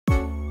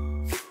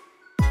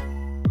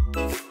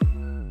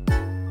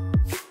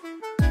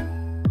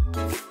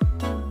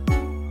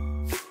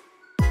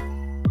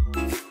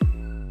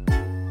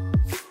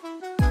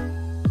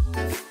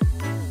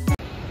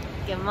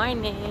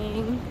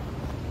Morning.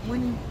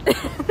 Morning.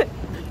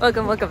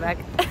 welcome back.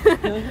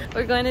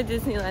 We're going to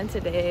Disneyland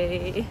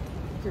today.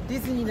 デ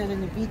ィズニーなの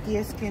に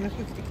BTS 系の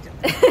服着てきちゃっ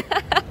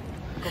た。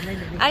ごめん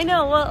ね。I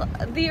know, well,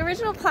 the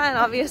original plan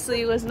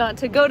obviously was not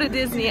to go to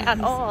Disney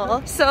at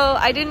all. So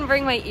I didn't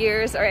bring my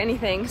ears or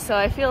anything, so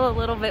I feel a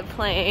little bit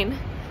plain.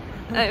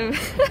 I'm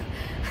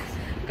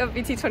got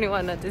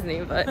BT21 at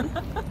Disney, but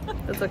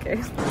that's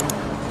okay.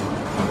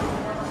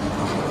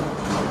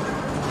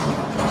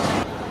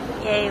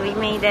 Yay, we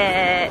made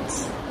it.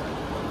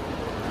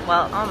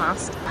 Well,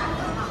 almost.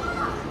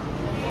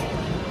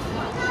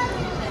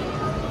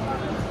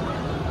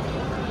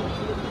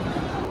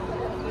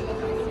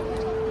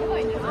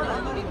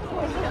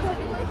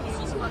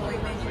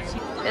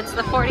 It's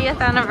the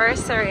 40th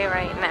anniversary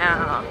right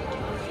now.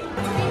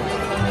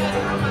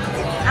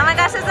 Oh my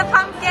gosh, there's a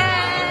pumpkin!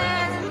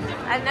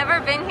 I've never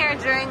been here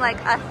during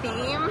like a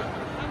theme.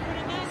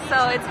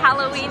 So it's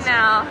Halloween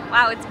now.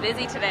 Wow, it's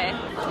busy today.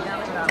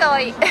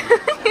 Kawaii.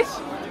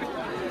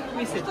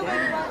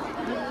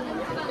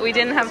 We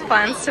didn't have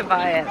plans to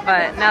buy it,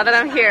 but now that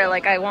I'm here,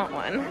 like I want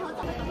one.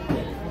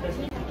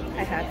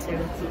 I had to.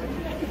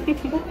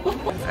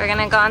 We're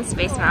gonna go on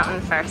Space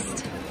Mountain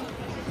first.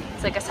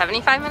 It's like a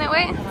 75-minute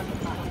wait.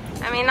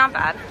 I mean, not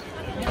bad.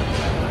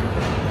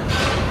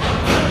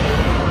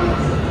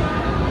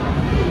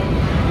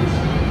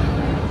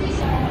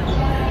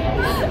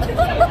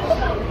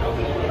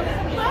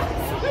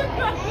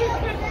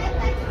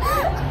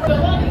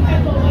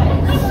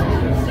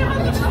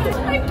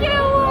 I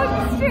can't walk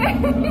straight.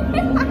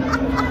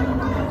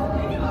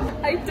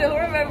 I don't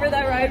remember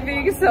that ride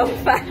being so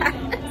fast.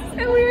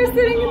 And we were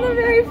sitting in the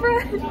very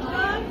front.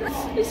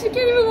 And she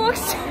can't even walk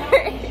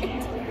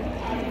straight.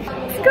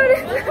 Let's go to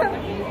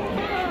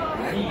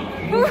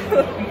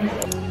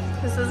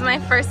This is my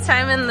first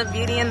time in the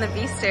Beauty and the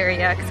Beast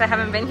area because I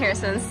haven't been here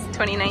since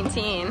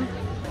 2019.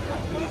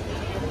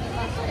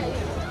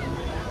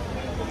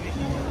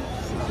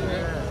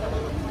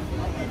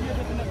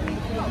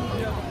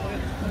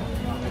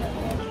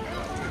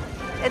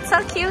 It's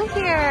so cute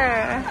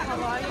here.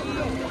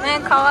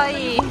 Man,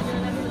 kawaii.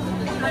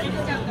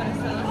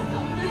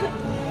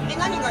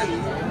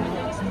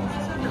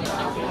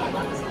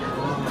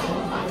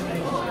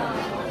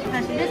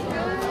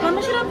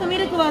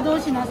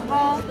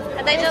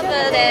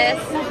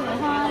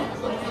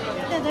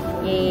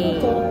 Yay. I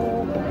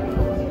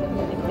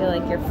feel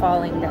like you're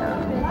falling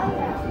down.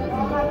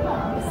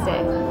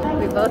 Stay.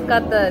 We both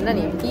got the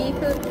beef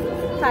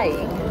pie.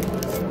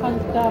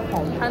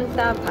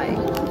 Hanta pie.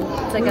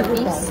 It's like a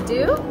beef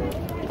stew.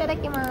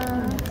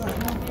 Itadakimasu.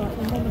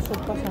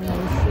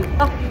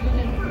 Oh,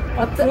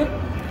 what's it?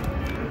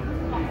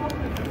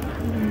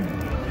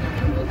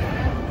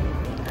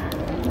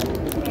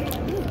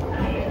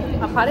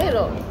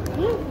 Aparero.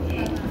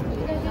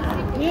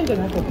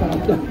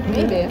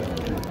 Maybe.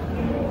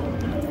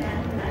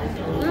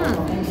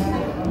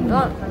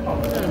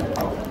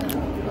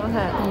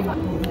 Okay.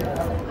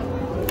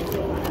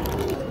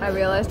 I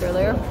realized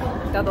earlier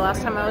that the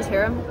last time I was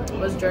here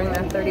was during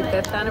their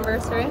 35th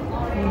anniversary.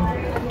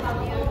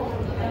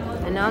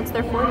 And now it's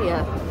their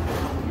 40th.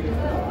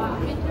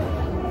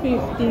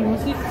 50 も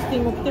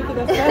60も来てく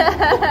ださい。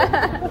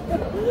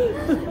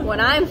 When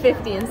I'm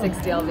 50 and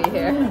 60, I'll be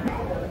here.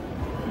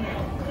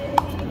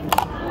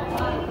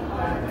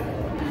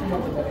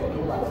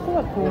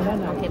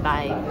 Okay,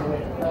 bye.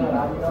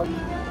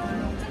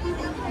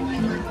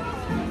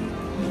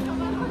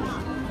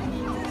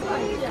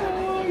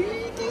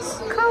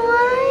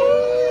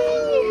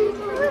 Kawaii!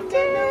 Look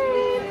at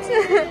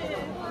it!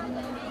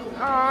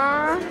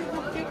 Aww.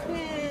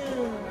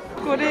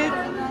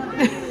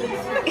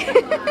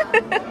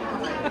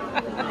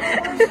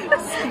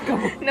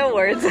 No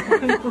words.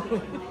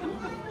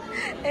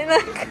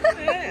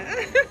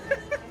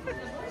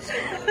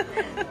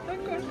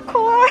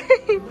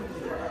 Kawaii!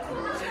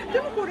 で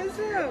もこれさ、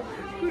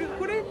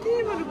これテ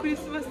ーマのクリ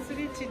スマスツ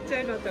リーちっちゃ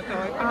いのあったら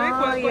可愛く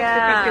ない？こう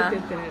やってかけ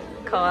てて。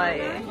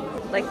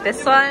Kawaii. Like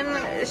this one,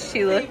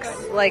 she looks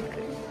like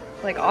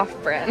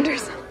off-brand or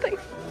something.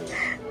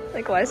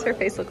 Like, why does her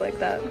face look like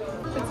that?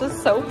 It's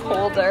just so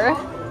colder.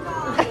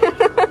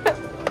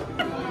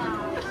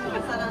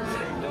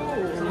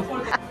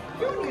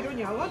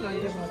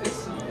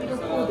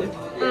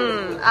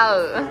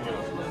 Oh.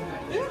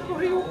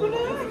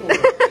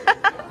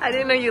 I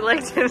didn't know you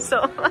liked him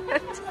so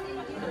much.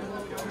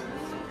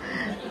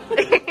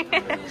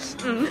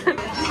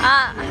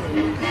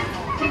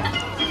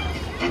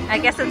 I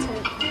guess it's,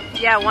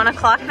 1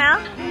 o'clock now?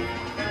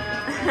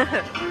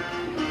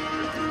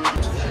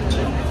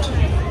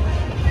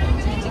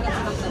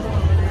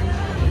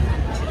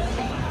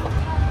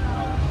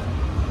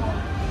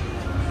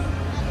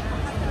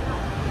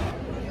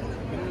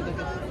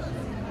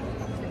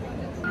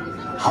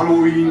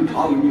 Halloween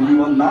タウンに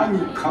は何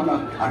かが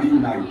足り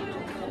ない。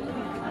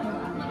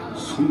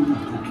そんな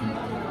時、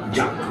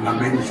ジャックが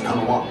目にした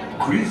のは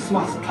クリス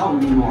マスタウ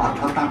ンの温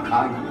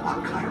かい明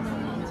かり。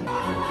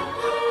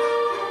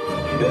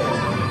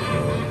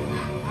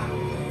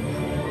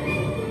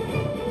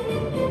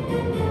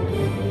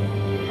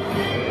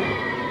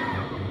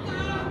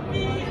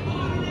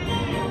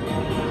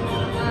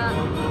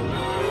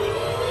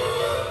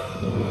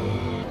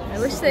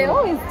they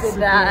always did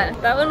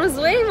that. That one was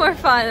way more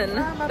fun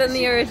than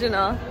the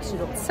original.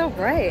 It's so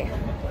bright.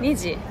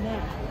 Niji.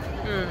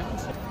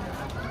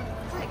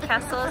 The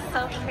castle is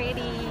so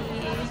pretty.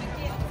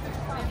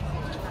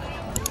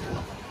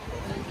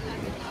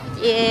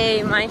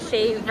 Yay, my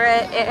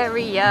favorite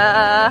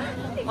area.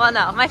 Well,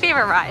 no, my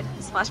favorite ride,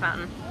 Splash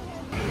Mountain.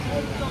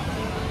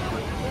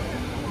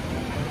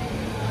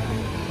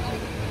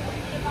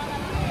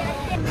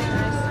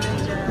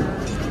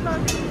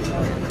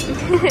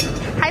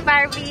 Hi,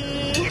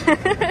 Barbie.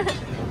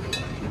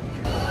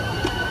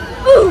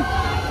 Ooh.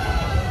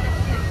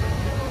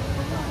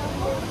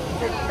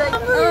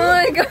 Oh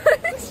my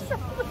gosh.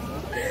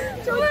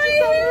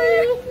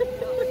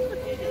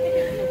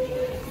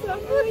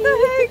 What the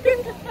heck?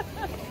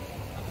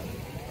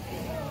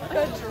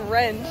 Got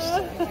drenched.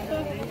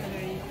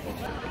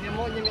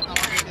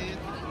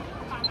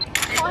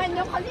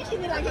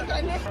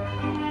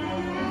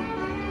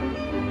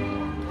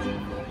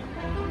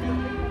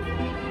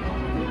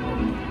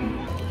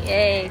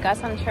 Yay, got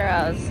some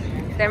churros.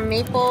 They're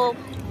maple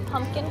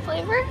pumpkin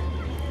flavor.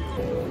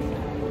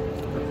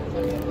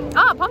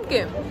 Ah,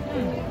 pumpkin.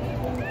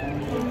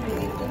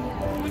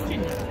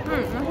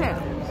 Okay.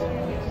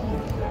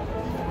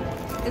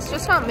 It's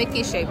just not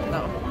Mickey shaped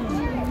though.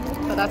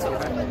 But that's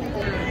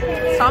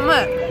okay.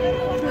 Summer.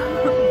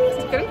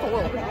 It's getting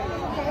cold.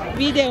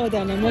 Video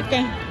だね。もう一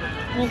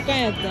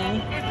回やって。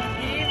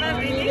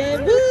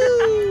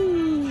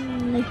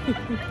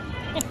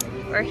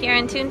We're here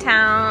in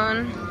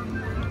Toontown.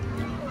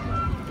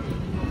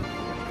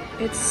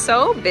 It's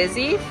so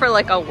busy for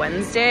like a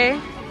Wednesday.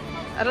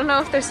 I don't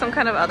know if there's some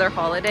kind of other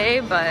holiday,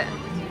 but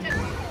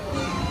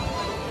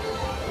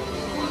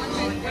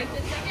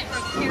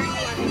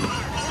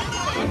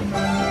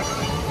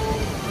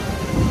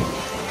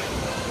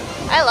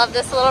I love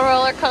this little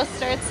roller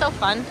coaster. It's so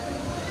fun.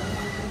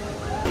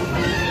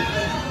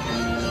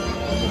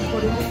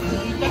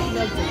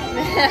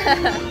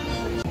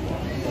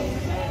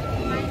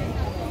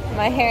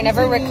 My hair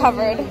never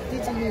recovered.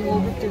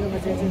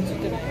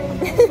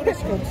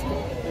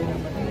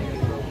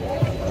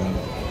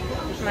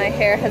 My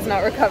hair has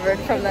not recovered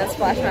from that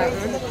Splash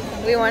Mountain.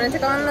 We wanted to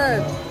go on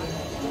the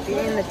Beauty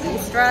and the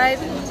Beast ride,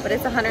 but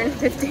it's a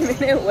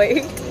 150-minute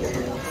wait,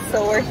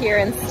 so we're here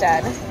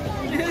instead.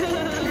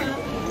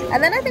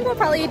 And then I think we'll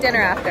probably eat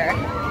dinner after.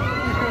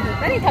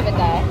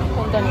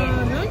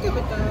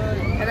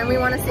 And then we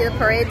want to see the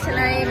parade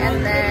tonight,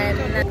 and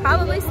then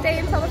probably stay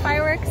until the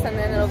fireworks, and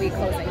then it'll be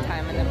closing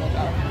time, and then we'll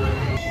go.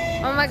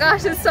 Oh my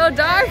gosh, it's so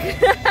dark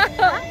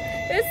now!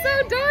 It's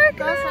so dark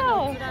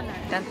now!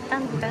 Dun,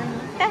 dun, dun,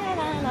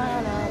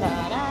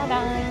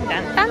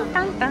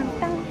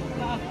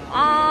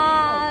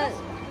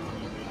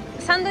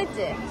 sandwich.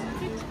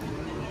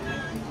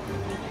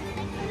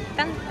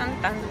 Dun, dun,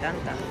 dun, dun,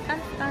 dun,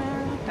 dun, dun,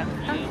 dun,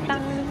 dun,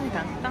 dun,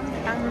 dun, dun,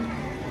 dun.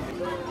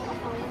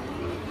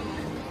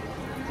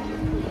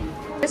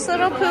 This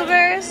little Pooh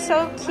Bear is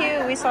so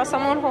cute. We saw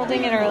someone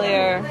holding it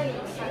earlier.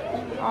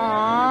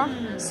 Aww.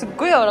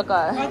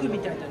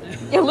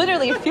 It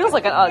literally feels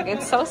like an UGG.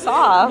 It's so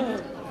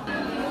soft.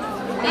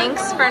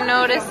 Thanks for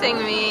noticing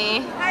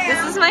me.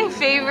 This is my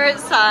favorite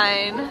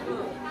sign.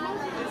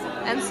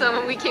 And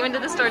so we came into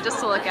the store just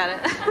to look at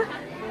it.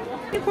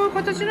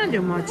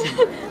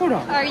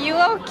 Are you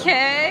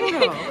okay?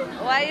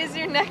 Why is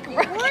your neck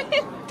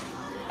broken?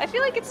 I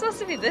feel like it's supposed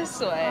to be this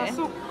way.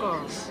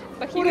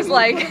 But he was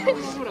like,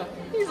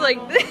 he's like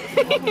this.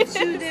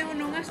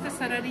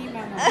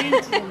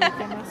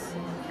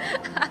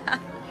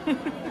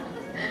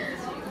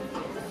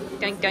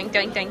 Dunk, dunk,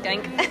 dunk, dunk,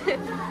 dunk.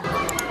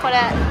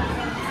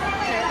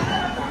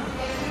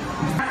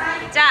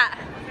 Ja,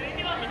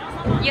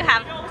 you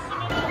have.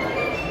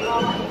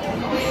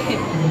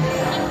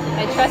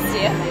 I trust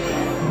you.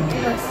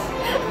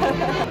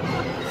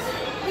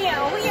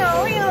 Meow,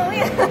 meow, meow,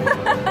 meow.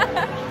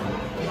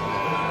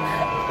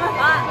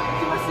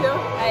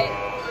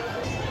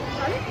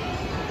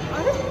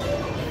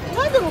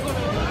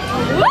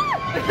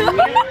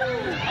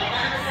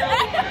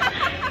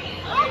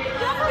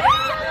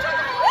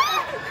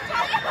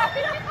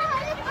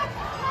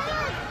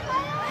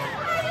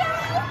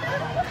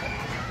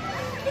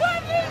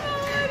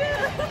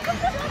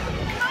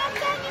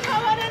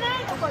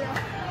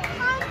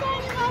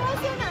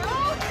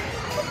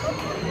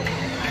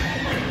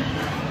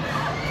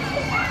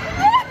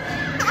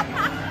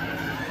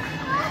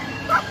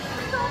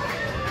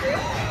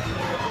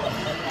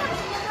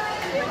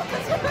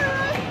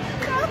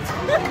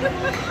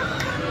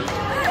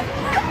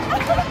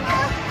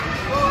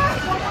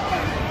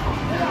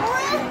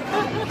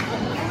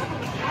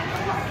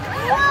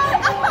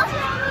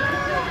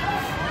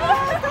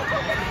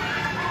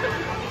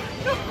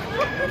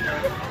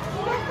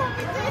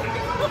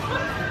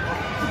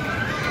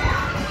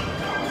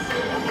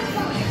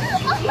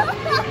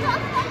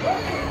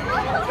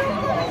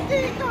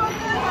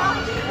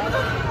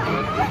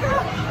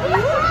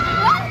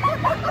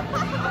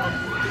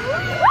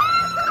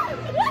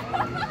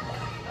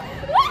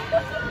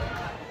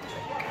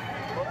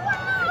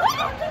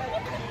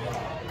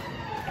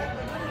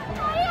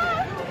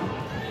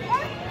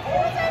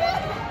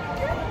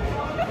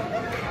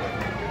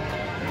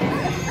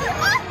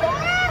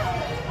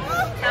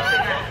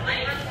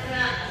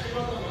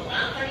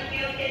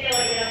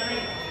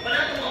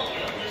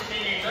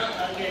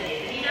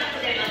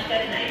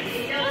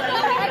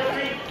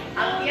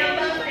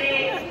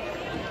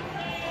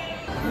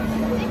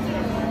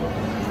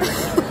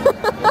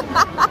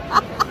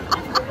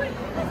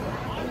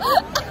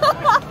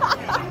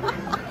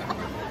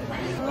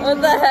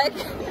 What the heck?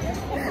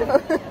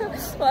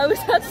 Why was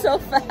that so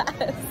fast?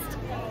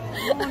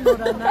 もう乗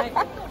らない。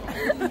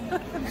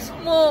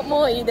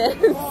もういいです。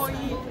もういい。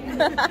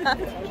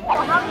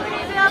ハングリ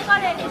ーベアカ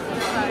レーにする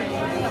から。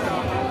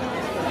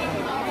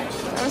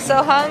 I'm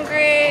so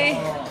hungry.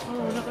 お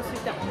腹空い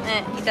た。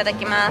ね、いただ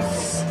きま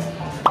す。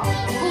わ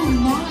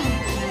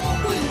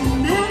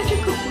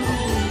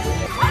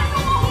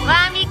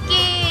あ、ミッ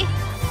キー。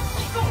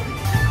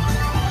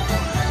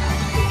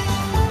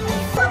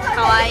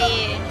かわいい。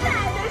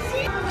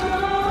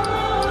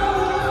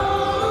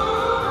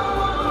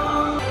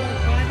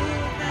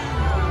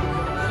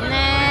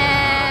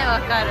ねえ、わ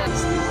かる。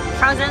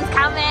Frozen's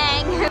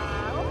coming.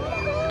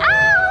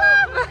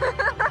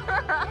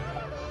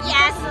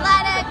 Yes,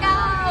 let it go.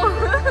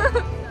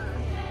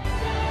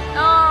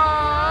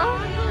 Oh.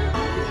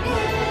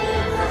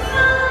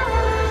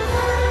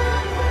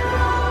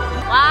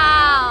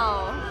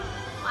 Wow.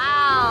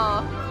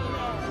 Wow.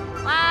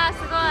 Wow, す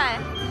ごい。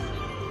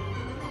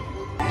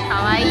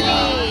かわいい。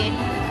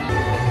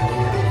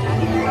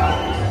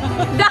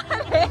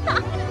誰？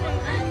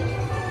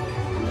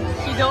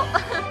ひど。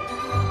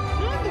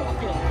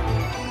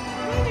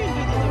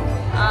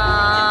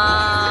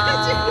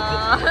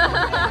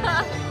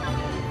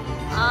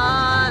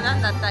な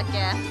んだったっけ？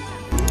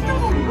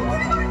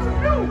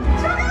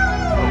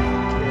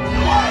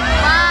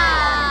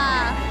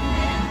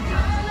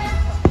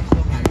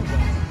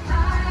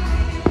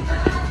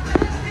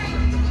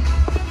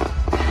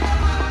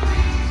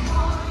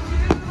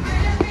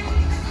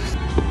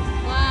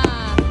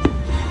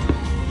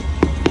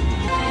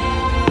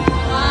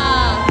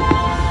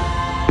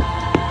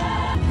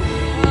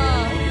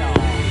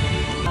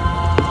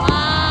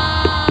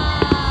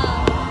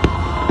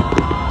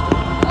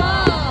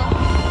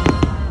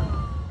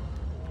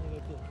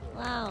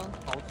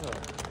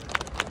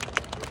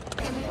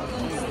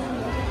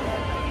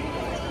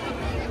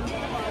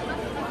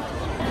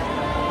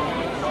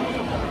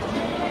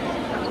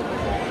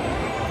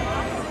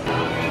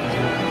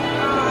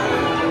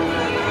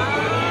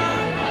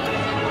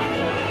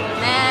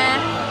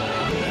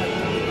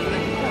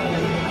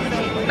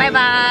バイ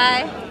バ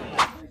イ。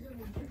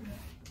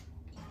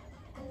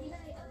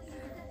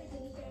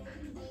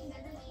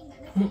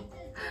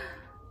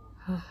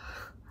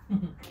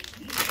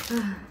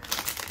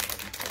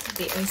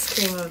The ice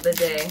cream of the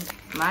day.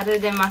 まる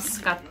でマ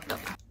スカット。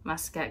マ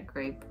スカット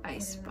グレープア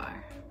イスバー。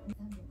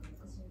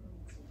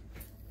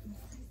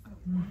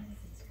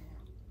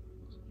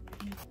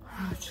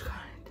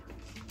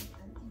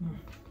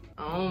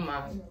Oh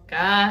my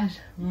gosh.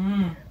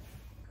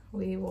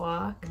 We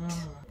walked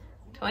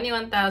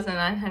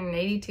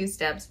 21,982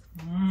 steps,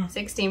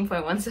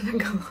 16.17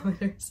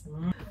 kilometers,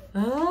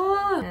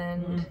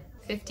 and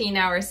 15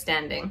 hours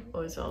standing. It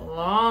was a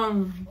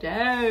long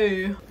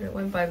day. It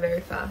went by very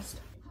fast.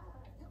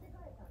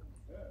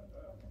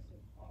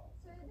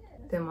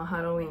 でも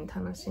Halloween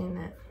楽しい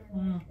ね。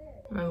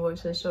My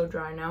voice is so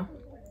dry now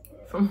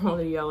from all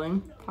the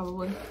yelling,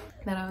 probably,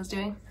 that I was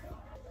doing.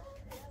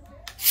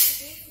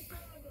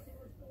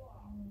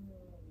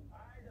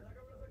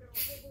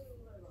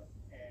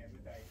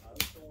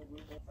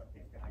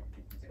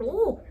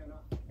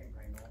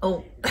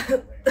 Oh,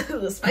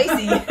 it was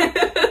spicy.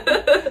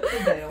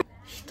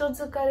 人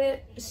疲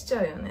れしち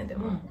ゃうよね、で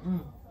も。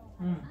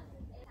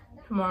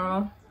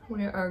Tomorrow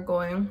we are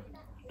going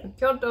to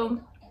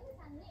Kyoto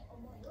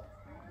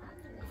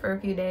for a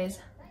few days.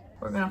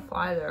 We're gonna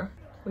fly there.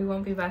 We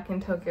won't be back in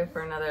Tokyo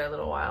for another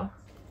little while.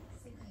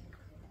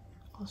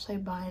 I'll say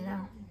bye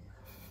now.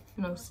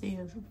 And I'll see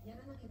you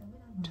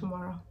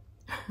tomorrow.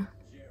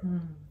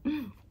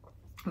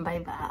 Bye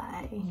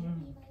bye.